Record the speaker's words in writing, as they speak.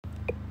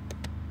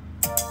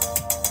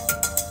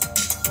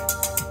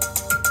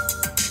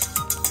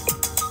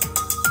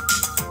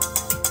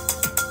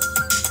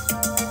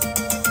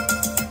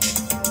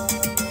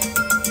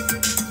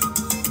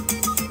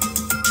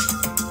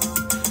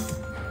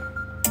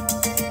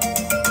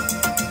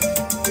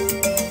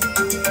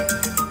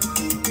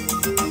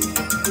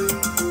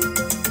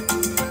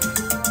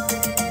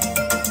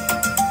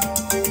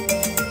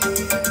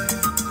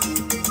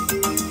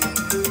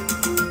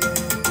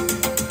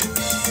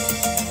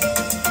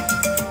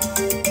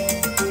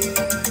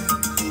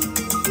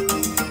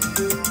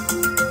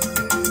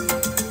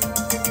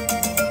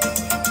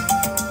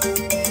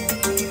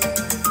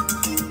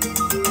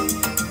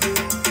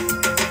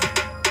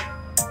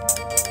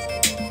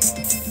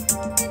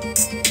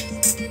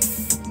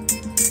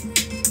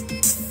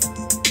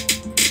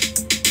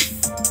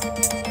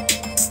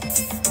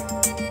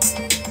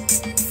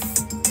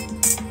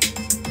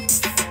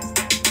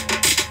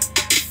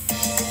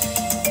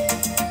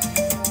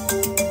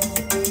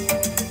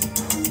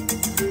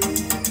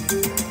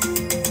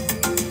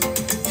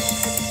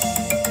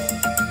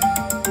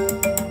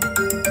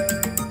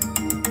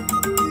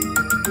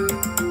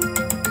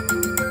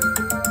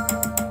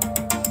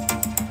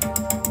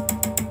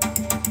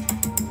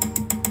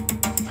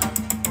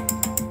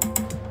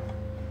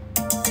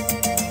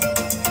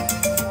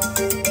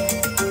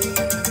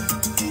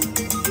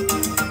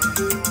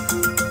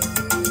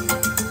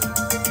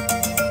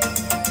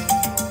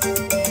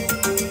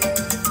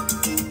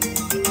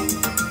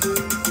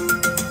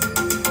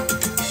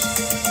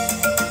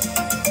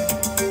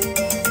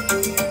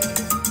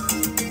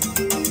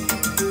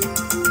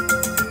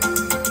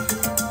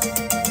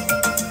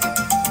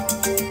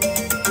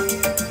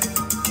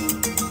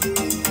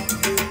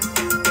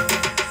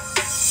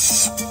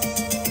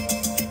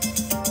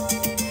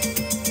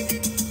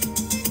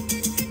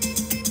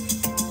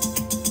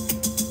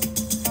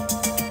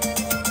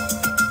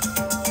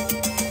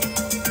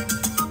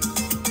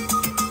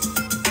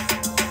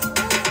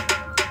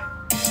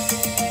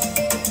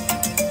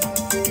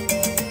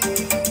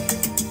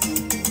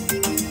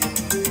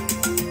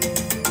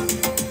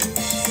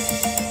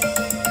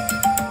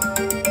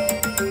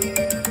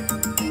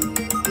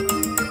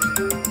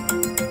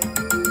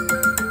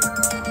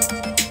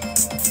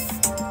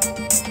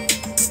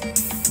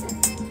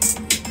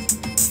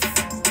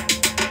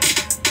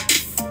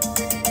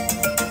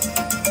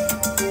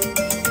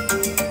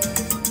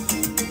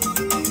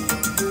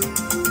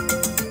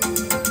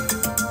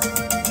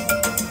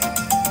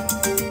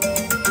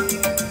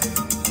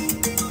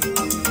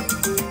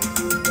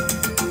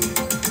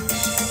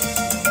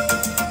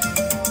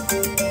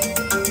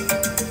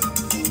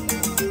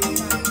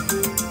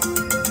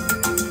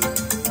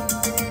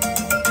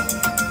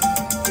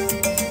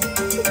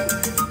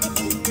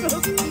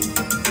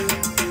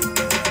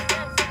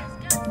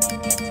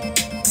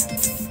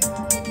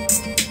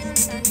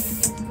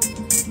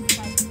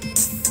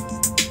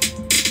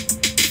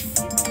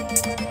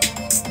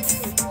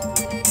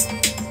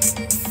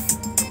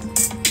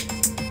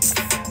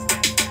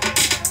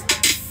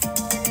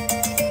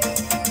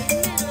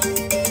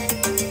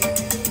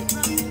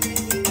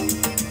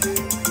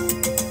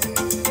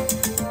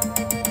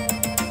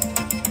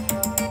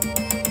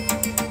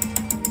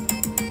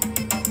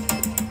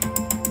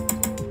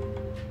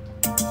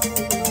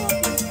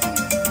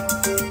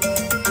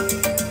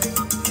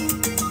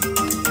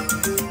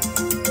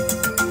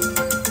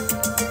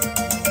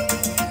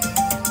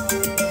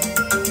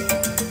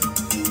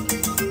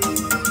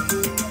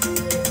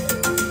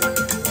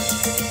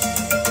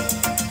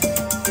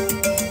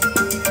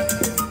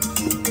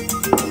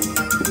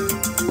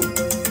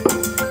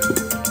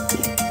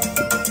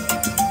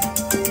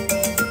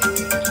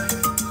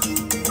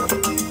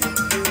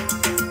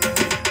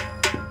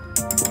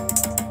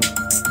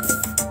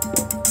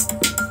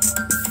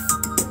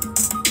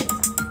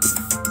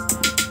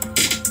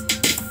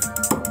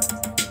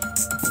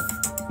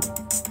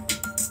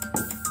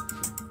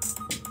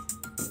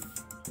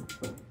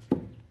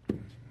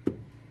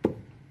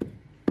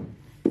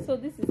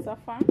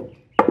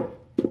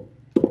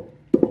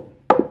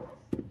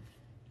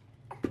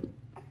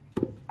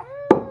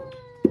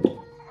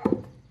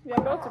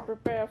about to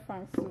prepare a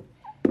fan soup.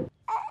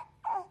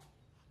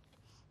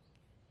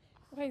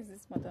 Why is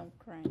this madam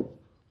crying?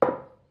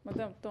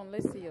 Madam, Tom,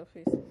 let's see your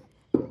face.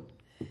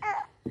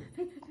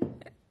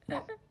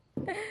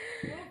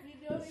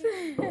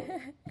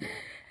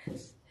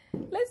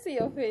 Let's see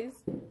your face.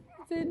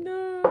 Say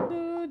no,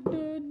 no,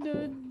 no,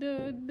 no,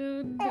 no,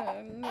 no, no,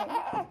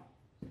 no.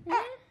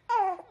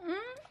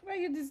 Why are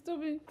you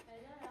disturbing?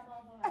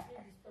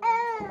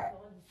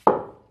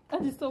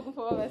 I'm disturbing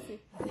for all I see.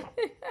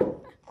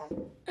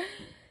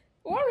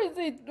 What is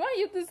it? Why are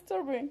you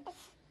disturbing?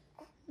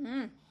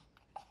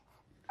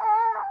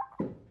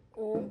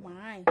 Oh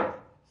my.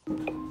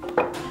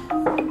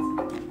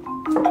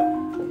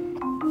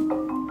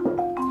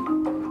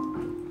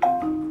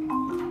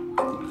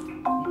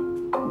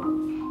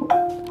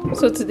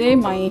 So today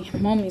my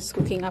mom is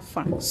cooking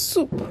afang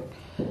soup.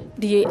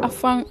 The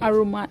afang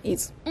aroma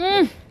is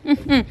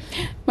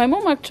My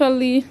mom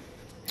actually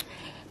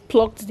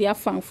plucked the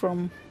afang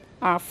from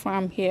our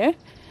farm here.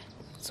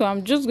 So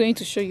I'm just going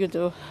to show you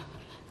the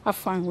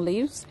afang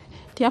leaves.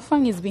 The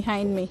afang is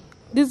behind me.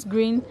 This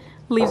green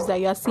leaves that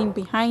you are seeing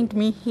behind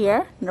me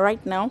here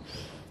right now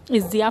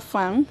is the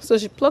afang. So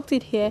she plucked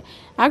it here.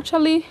 I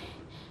actually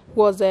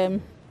was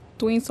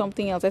doing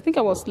something else. I think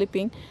I was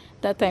sleeping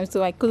that time,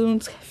 so I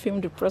couldn't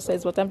film the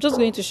process, but I'm just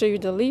going to show you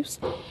the leaves.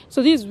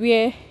 So this is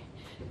where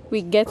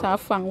we get our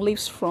afang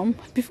leaves from.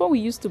 Before we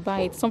used to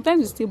buy it. Sometimes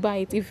we still buy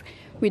it if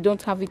we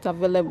don't have it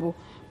available,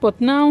 but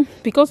now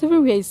because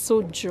everywhere is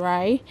so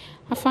dry,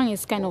 afang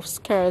is kind of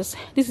scarce.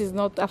 This is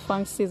not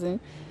afang season,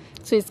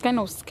 so it's kind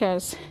of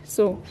scarce.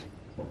 So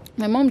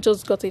my mom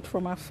just got it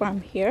from our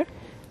farm here.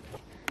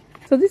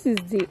 So this is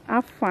the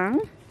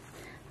afang.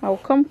 I'll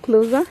come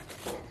closer.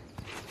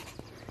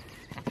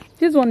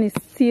 This one is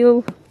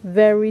still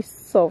very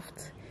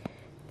soft.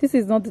 This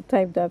is not the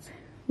type that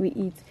we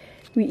eat.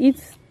 We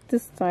eat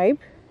this type,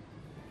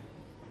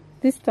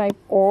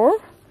 or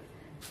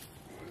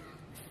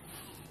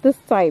this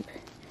type.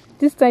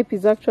 This type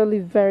is actually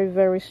very,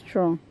 very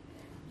strong.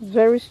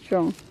 Very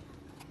strong.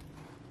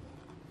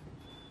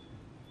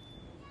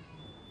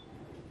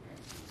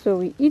 So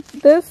we eat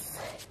this,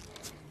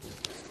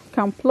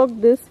 can pluck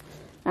this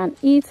and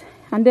eat.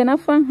 And then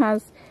afang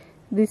has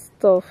this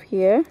stuff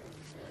here.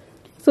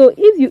 So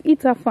if you eat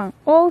afang,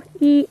 all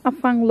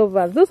afang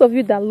lovers, those of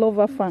you that love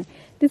afang,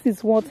 this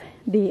is what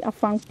the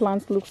afang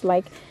plant looks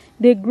like.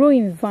 They grow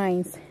in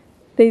vines.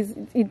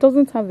 It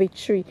doesn't have a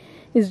tree.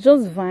 It's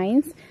just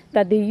vines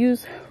that they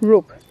use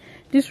rope.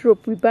 This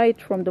rope, we buy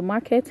it from the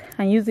market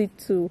and use it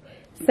to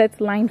set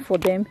line for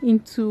them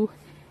into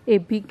a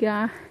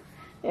bigger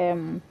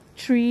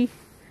tree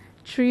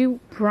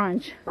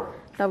branch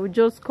that we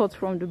just cut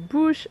from the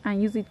bush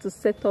and use it to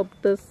set up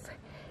this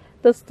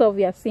stuff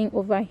we are seeing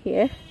over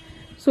here.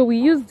 So we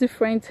use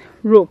different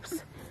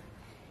ropes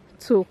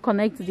to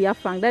connect the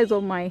afang. That is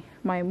what my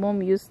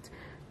mom used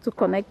to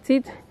connect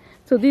it.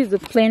 So this is the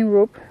plain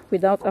rope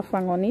without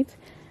afang on it,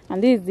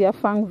 and this is the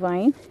afang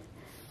vine.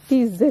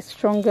 This is the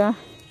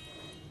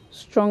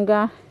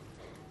stronger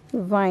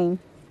vine.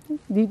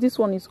 This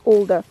one is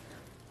older.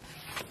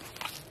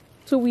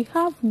 So we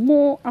have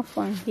more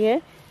afang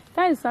here.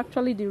 That is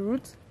actually the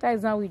root. That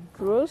is how it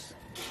grows.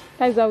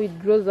 That is how it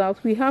grows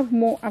out. We have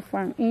more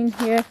afang in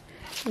here.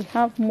 We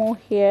have more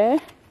here.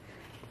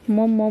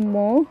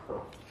 More.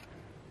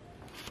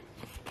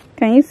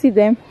 Can you see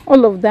them?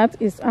 All of that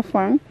is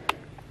afang.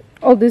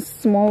 All this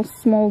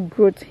small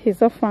growth is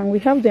afang. We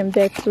have them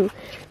there too.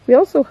 We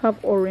also have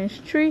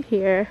orange tree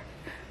here.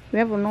 We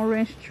have an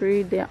orange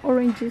tree. There are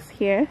oranges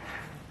here.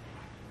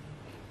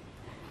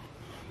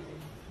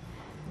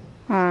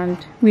 And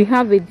we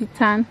have a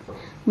ditan.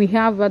 We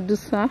have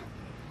adusa.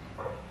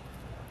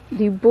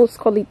 The both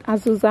call it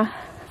azusa.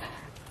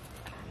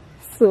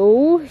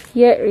 So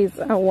here is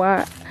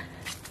our,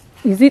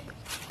 this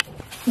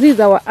is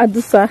our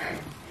adusa,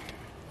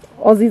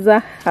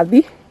 oziza,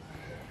 habi.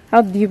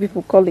 How do you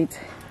people call it?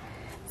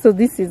 So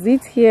this is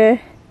it here.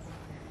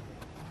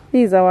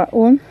 This is our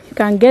own. You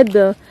can get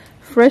the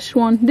fresh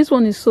one. This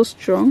one is so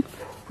strong.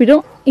 We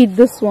don't eat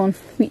this one.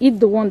 We eat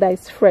the one that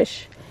is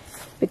fresh,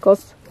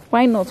 because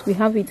why not? We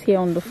have it here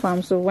on the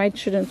farm, so why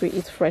shouldn't we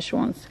eat fresh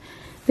ones?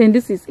 Then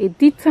this is a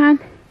ditan.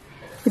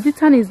 The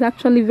ditan is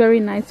actually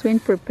very nice when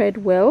prepared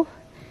well.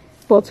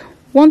 But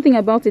one thing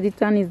about the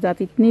ditan is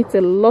that it needs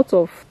a lot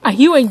of... Are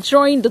you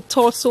enjoying the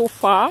tour so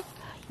far?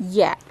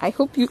 Yeah, I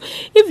hope you...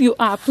 If you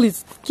are,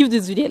 please give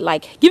this video a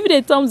like. Give it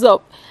a thumbs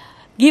up.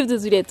 Give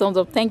this video a thumbs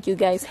up. Thank you,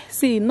 guys.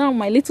 See, now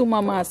my little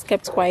mama has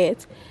kept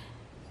quiet.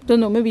 Don't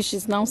know, maybe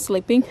she's now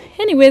sleeping.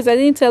 Anyways, I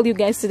didn't tell you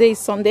guys, today is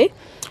Sunday.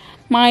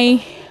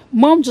 My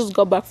mom just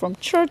got back from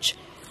church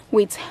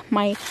with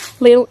my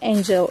little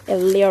angel,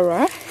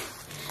 Elera.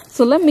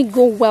 So let me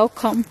go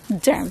welcome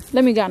them.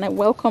 Let me go and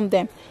welcome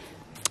them.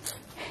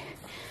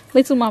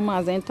 Little mama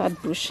has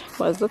entered bush,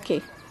 but it's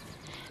okay.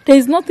 There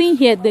is nothing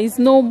here. There is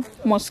no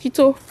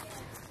mosquito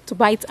to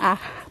bite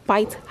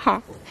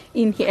her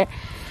in here.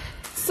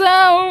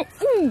 So,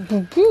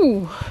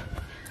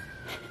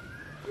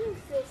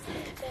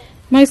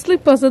 my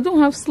slippers. I don't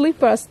have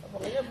slippers.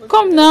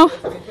 Come now.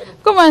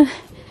 Come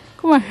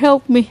Come and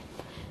help me.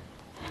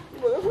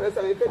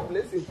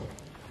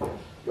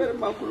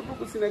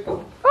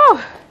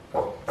 Oh,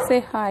 say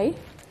hi.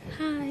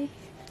 Hi.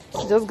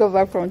 She just got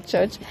back from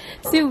church.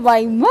 See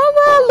my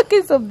mama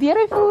looking so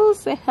beautiful.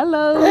 Say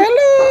hello.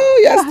 Hello,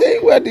 you're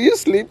staying. Where do you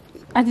sleep?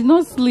 I did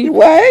not sleep.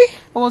 Why?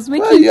 I was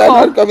making Well, you are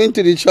call not coming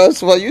to the church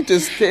for you to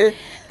stay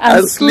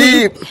and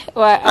sleep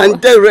Well,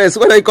 and take rest.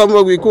 When I come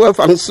home, we cook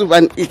some soup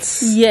and eat.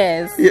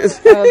 Yes.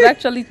 Yes. I was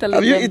actually telling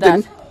Have you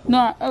them eaten? that.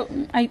 No,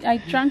 I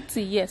drank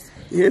tea. Yes.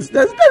 Yes,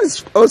 that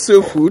is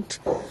also food.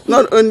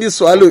 Not only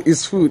swallow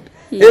is food.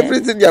 Yes.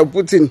 Everything you are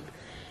putting,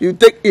 you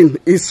take in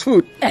is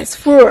food. It's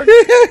food.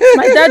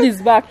 My dad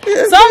is back.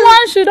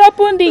 Someone should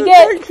open the gate.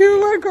 Thank you,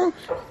 welcome.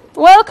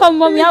 Welcome,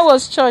 mommy. How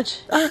was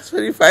church? That's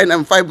very fine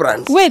and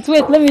vibrant. Wait,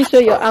 let me show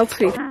your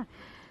outfit.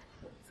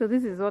 So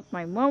this is what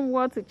my mom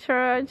wore to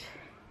church.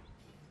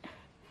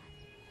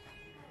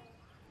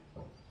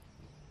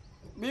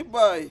 Big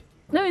boy.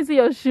 Let me see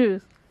your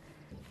shoes.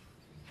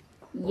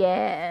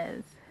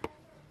 Yes.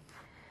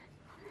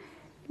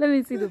 Let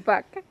me see the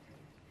back.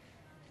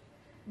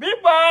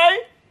 Big boy.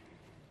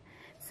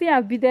 See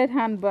her beaded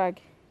handbag.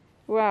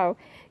 Wow.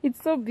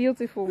 It's so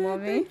beautiful,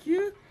 mommy. Thank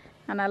you.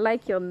 And I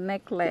like your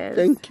necklace.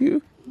 Thank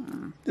you.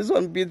 This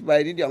one beat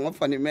by Lydia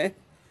Funny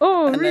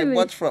Oh, and really? I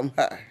bought from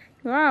her.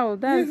 Wow,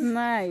 that's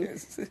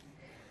nice. Yes.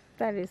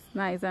 That is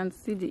nice. And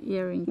see the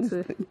earring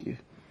too. Thank you.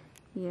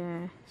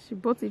 Yeah, she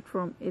bought it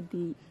from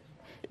Eddie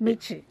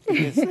Michi.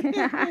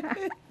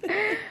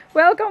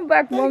 Welcome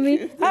back,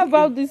 mommy. How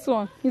about this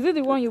one? Is it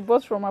the one you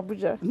bought from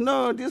Abuja?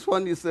 No, this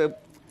one is a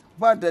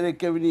bad that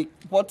Kevin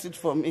bought it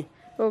for me.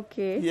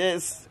 Okay.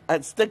 Yes,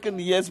 it's taken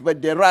years, but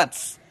the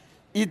rats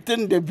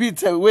eaten the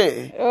beads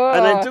away. Oh.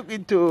 And I took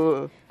it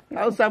to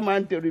Hausa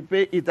man to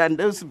repair it, and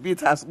those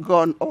beads has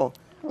gone.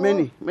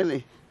 Many.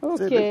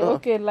 Okay, So,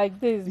 okay, like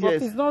this. But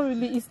yes. it's not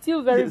really, it's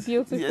still very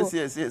beautiful.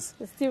 Yes. It's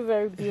still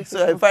very beautiful.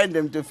 So I find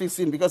them to fix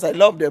it because I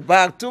love the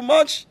bag too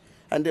much,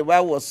 and the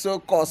bag was so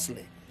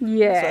costly.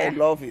 Yeah. So I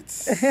love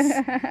it.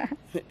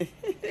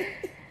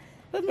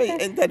 Let me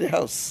enter the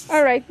house.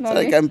 All right, so mommy.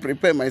 I can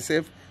prepare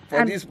myself for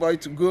And this boy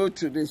to go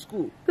to the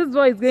school. This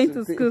boy is going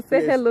to school.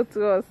 Say Yes. hello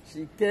to us.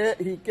 He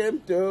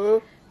came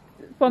to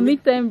For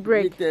midterm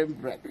break. midterm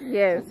break.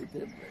 Yes.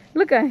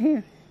 Look at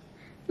him.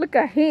 Look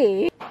at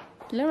him.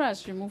 Lara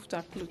has removed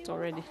her clothes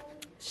already.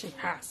 She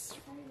has.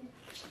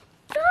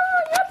 Oh,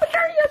 you have to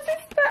carry your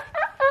sister.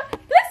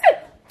 Listen.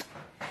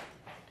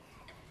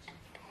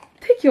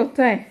 Take your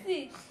time.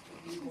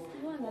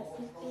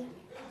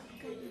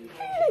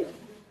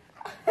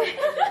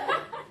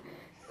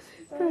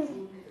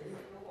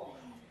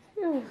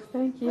 Oh,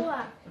 thank you.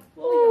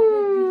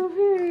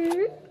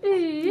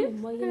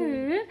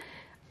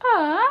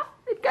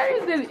 Carry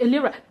the baby.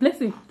 Elira, bless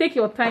him. Take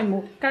your time,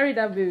 oh. Carry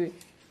that baby.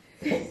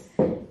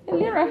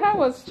 Elira, how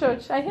was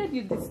church? I heard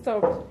you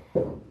disturbed.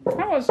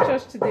 How was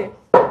church today?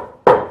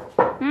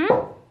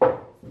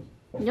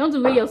 You want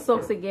to wear your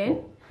socks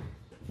again?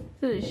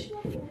 Tush.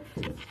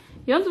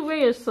 You want to wear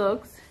your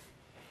socks?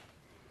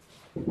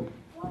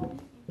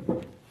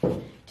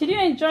 Did you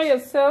enjoy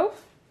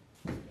yourself?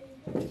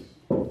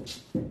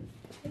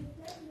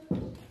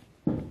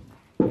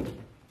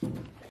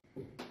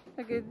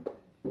 Okay,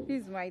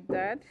 this is my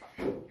dad.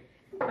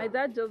 My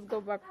dad just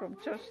got back from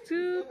church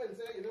too.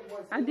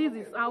 And this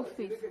is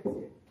outfit.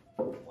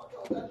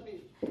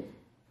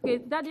 Okay,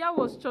 Daddy, how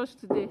was church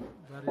today?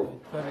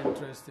 Very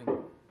interesting.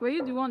 Were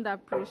you the one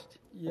that preached?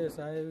 Yes,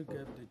 I gave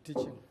the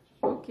teaching.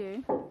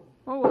 Okay.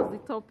 What was the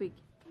topic?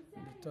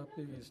 The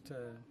topic is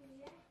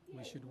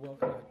we should work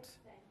hard.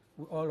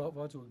 All of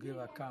us will give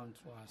account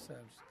for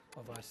ourselves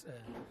of our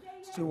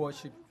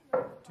stewardship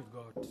to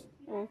God.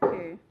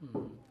 Okay.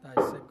 That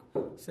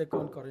is 2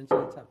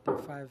 Corinthians chapter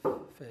 5,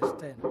 verse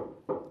 10.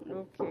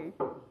 Okay.